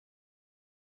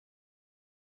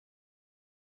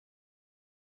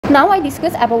Now I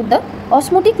discuss about the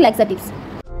osmotic laxatives.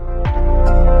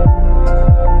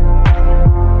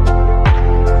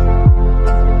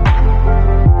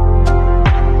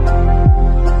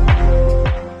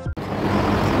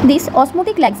 These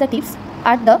osmotic laxatives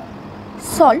are the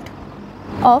salt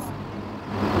of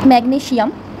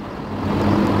magnesium,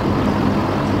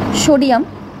 sodium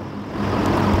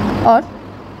or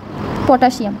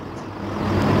potassium,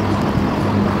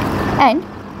 and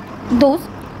those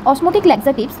osmotic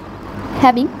laxatives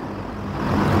having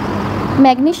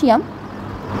magnesium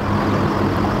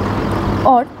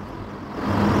or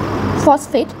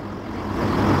phosphate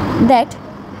that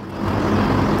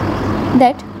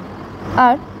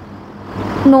are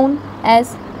known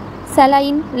as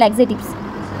saline laxatives.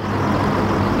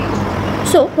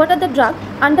 So what are the drugs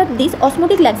under these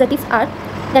osmotic laxatives are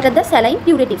that are the saline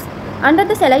purgatives. Under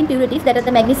the saline purgatives, that are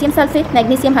the magnesium sulfate,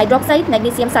 magnesium hydroxide,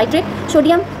 magnesium citrate,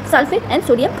 sodium sulfate and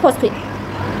sodium phosphate.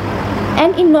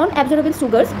 And in non-absorbable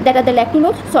sugars, that are the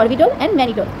lactulose, sorbitol and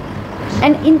mannitol.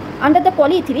 And under the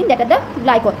polyethylene, that are the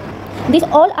glycol. These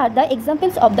all are the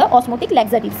examples of the osmotic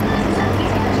laxatives.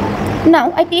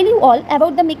 Now I tell you all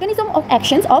about the mechanism of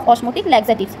actions of osmotic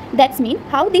laxatives. That means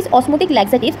how these osmotic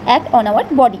laxatives act on our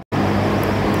body.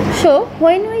 So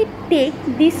when we take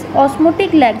this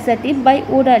osmotic laxative by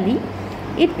orally,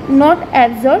 it not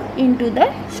absorbed into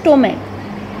the stomach.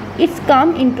 It's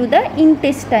come into the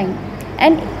intestine,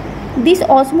 and these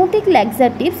osmotic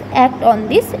laxatives act on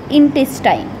this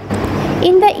intestine.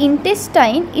 In the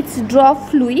intestine, it's draw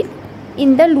fluid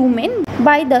in the lumen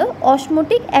by the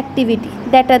osmotic activity,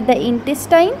 that are the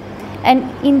intestine, and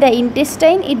in the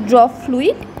intestine it draw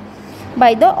fluid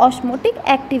by the osmotic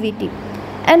activity.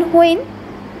 And when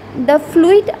the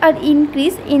fluid are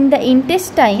increased in the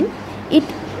intestine, it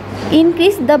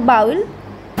increase the bowel.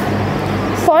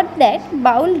 For that,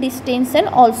 bowel distension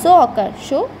also occur.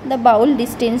 So the bowel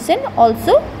distension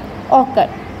also occur.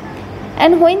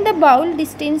 And when the bowel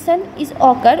distension is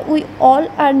occur, we all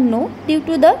are know, due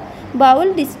to the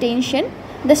bowel distension,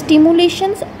 the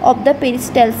stimulations of the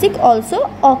peristaltic also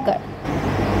occur.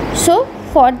 So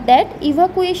for that,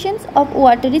 evacuations of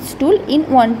watery stool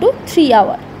in 1 to 3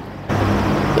 hours.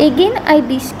 Again I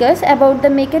discuss about the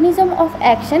mechanism of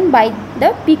action by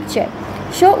the picture.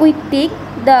 So we take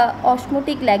the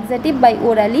osmotic laxative by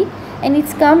orally, and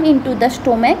it's come into the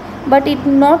stomach, but it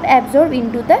not absorbed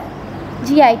into the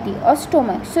GIT or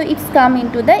stomach. So it's come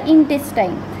into the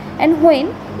intestine, and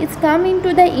when it's come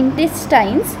into the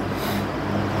intestines,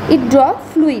 it draw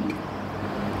fluid,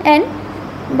 and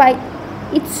by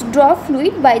it's draw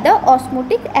fluid by the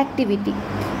osmotic activity.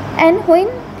 And when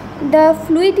the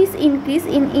fluid is increased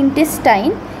in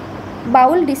intestine,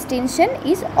 bowel distension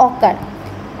is occur,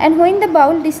 and when the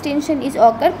bowel distension is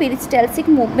occur, peristaltic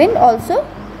movement also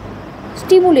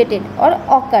stimulated or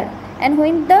occur, and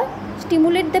when the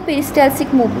stimulate the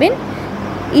peristaltic movement,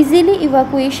 easily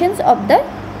evacuations of the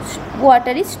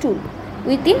watery stool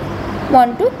within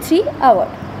 1 to 3 hours.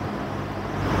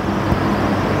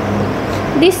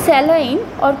 This saline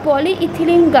or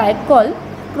polyethylene glycol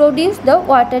produce the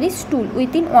watery stool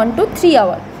within 1 to 3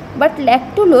 hours, but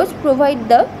lactulose provide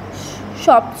the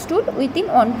soft stool within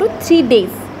 1 to 3 days.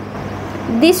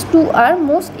 These two are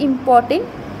most important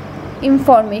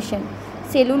information.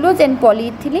 Cellulose and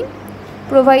polyethylene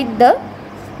provide the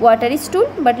watery stool,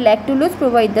 but lactulose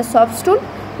provide the soft stool.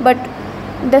 But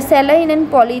the saline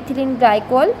and polyethylene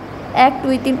glycol act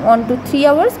within 1 to 3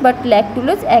 hours, but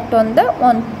lactulose act on the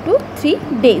 1 to 3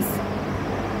 days.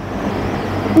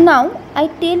 Now I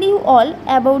tell you all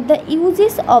about the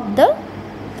uses of the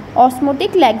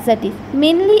osmotic laxative.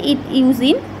 Mainly it used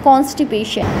in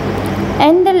constipation,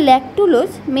 and the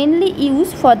lactulose mainly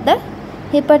used for the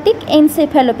hepatic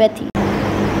encephalopathy,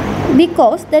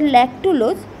 because the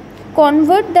lactulose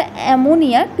convert the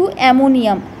ammonia to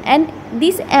ammonium, and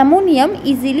this ammonium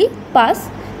easily pass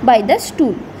by the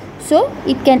stool. So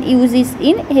it can use this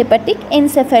in hepatic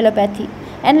encephalopathy.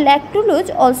 And lactulose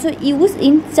also used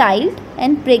in child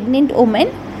and pregnant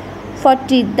women for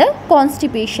treat the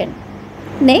constipation.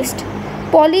 Next,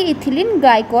 polyethylene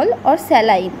glycol or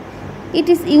saline. It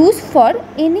is used for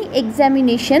any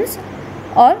examinations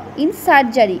or in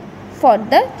surgery for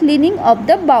the cleaning of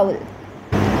the bowel.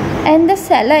 And the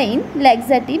saline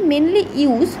laxative mainly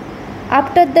used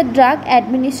after the drug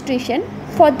administration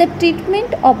for the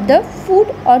treatment of the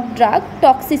food or drug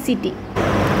toxicity.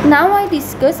 Now I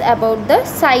discuss about the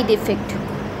side effect.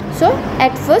 So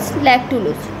at first,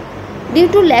 lactulose. Due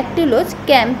to lactulose,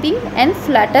 cramping and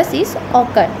flatus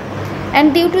occur,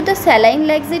 and due to the saline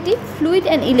laxative, fluid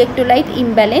and electrolyte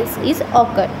imbalance is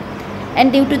occur,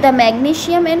 and due to the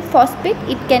magnesium and phosphate,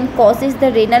 it can causes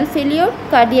the renal failure,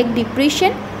 cardiac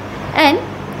depression, and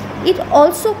it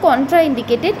also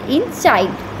contraindicated in child,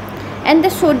 and the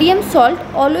sodium salt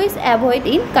always avoid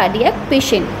in cardiac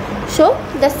patient. So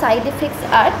the side effects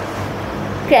are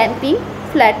cramping,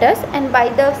 flutters, and by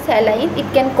the saline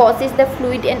it can causes the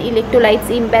fluid and electrolytes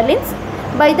imbalance.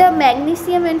 By the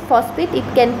magnesium and phosphate it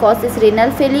can causes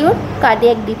renal failure,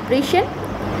 cardiac depression,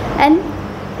 and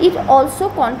it also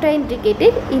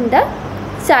contraindicated in the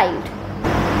child.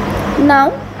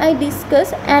 Now I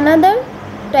discuss another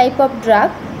type of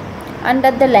drug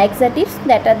under the laxatives,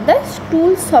 that are the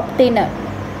stool softener.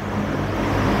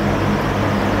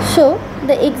 So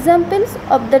the examples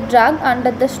of the drug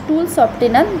under the stool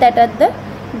softener, that are the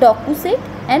Docusate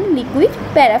and liquid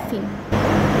paraffin.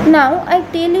 Now I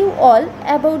tell you all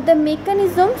about the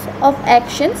mechanisms of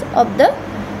actions of the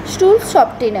stool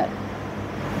softener.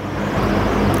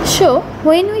 So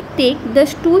when we take the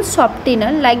stool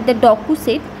softener like the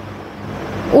Docusate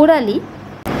orally,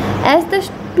 as the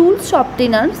stool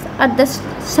softeners are the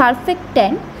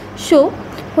surfactant, so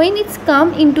when it's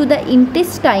come into the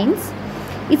intestines,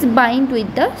 it's bind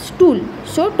with the stool.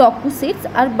 So Docusates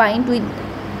are bind with.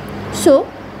 So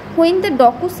when the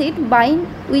Docusate bind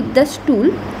with the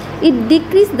stool, it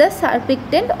decrease the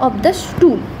surfactant of the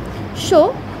stool.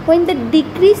 So when the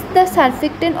decrease the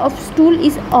surfactant of stool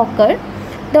is occur,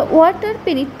 the water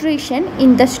penetration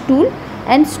in the stool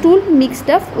and stool mixed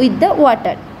up with the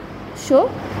water. So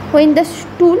when the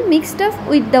stool mixed up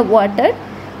with the water,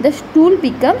 the stool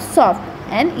becomes soft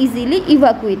and easily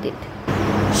evacuated.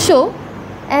 So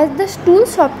as the stool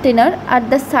softener are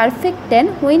the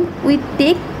surfactant, when we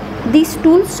take the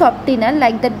stool softener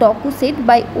like the Docusate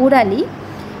by orally,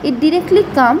 it directly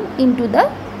come into the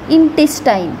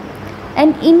intestine,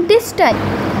 and in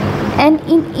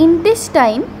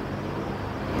intestine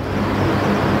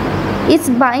it's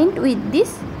bind with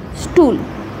this stool,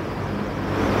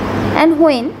 and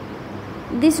when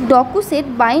this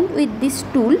Docusate bind with this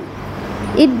stool,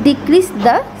 it decrease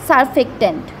the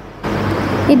surfactant.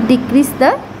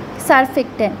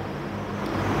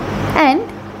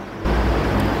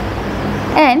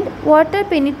 And water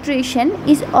penetration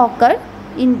is occur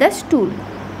in the stool.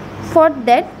 For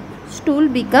that, stool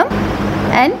become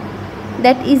and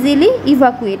that easily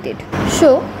evacuated.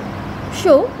 So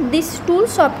this stool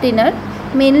softener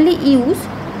mainly used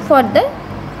for the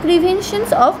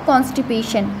preventions of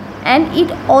constipation, and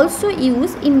it also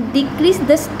used in decrease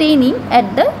the staining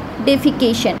at the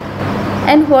defecation.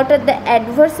 And what are the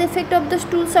adverse effect of the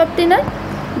stool softener?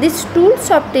 This stool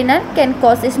softener can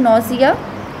causes nausea,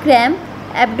 cramp,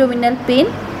 abdominal pain,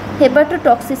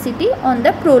 hepatotoxicity on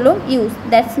the prolonged use.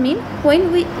 That's mean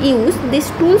when we use this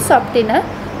stool softener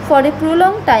for a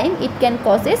prolonged time, it can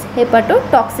causes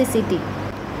hepatotoxicity.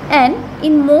 And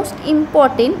in most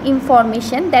important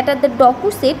information, that are the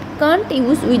Docusate can't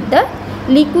use with the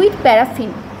liquid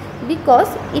paraffin because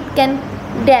it can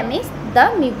damage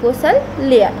the mucosal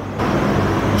layer.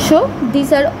 So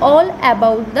these are all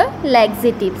about the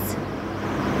laxatives.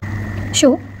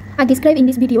 So I describe in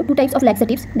this video two types of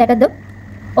laxatives, that are the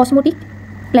osmotic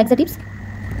laxatives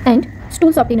and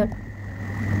stool softener.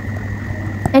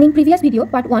 And in previous video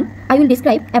part 1 I will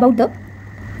describe about the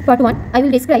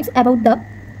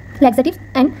laxatives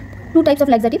and two types of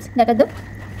laxatives, that are the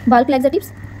bulk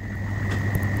laxatives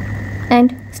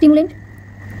and stimulant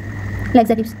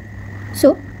laxatives.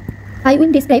 So I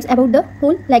will describe about the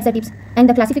whole laxatives and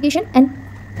the classification, and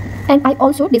I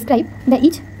also describe the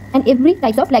each and every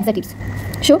types of laxatives.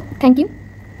 So thank you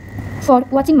for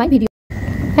watching my video,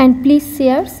 and please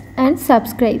share and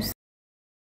subscribe.